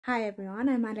Hi everyone,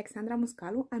 I'm Alexandra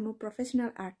Muscalu. I'm a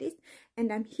professional artist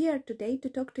and I'm here today to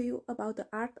talk to you about the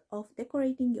art of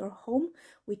decorating your home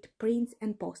with prints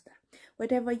and posters.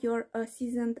 Whether you're a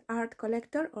seasoned art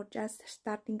collector or just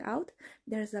starting out,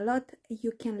 there's a lot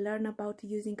you can learn about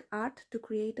using art to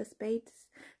create a space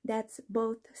that's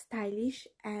both stylish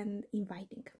and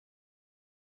inviting.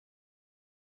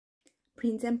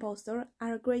 Prints and posters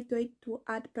are a great way to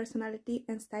add personality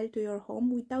and style to your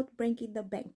home without breaking the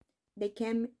bank. They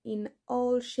come in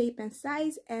all shape and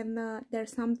size, and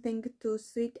there's something to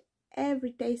suit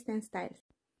every taste and style.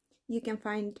 You can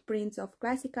find prints of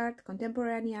classic art,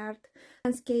 contemporary art,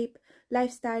 landscape,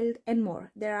 lifestyle, and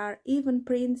more. There are even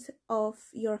prints of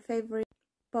your favorite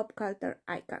pop culture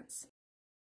icons.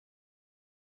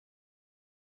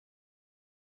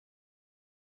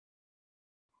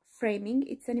 Framing,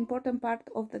 it's an important part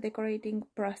of the decorating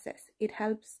process. It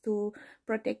helps to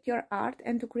protect your art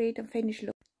and to create a finished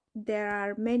look. There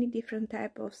are many different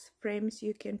types of frames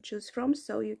you can choose from,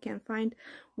 so you can find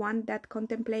one that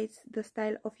contemplates the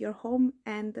style of your home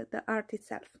and the art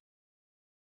itself.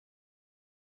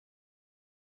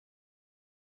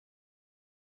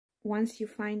 Once you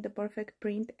find the perfect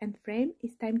print and frame,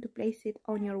 it's time to place it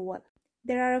on your wall.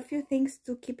 There are a few things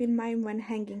to keep in mind when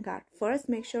hanging art. First,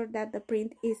 make sure that the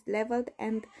print is leveled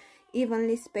and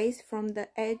evenly spaced from the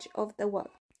edge of the wall.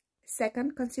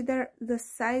 Second, consider the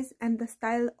size and the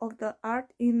style of the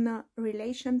art in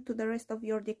relation to the rest of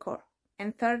your decor.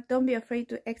 And third, don't be afraid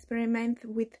to experiment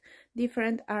with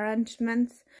different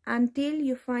arrangements until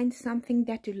you find something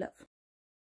that you love.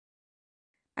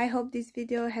 I hope this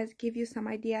video has given you some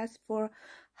ideas for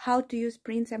how to use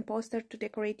prints and posters to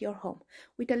decorate your home.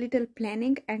 With a little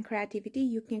planning and creativity,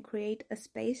 you can create a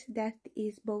space that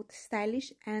is both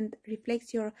stylish and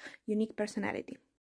reflects your unique personality.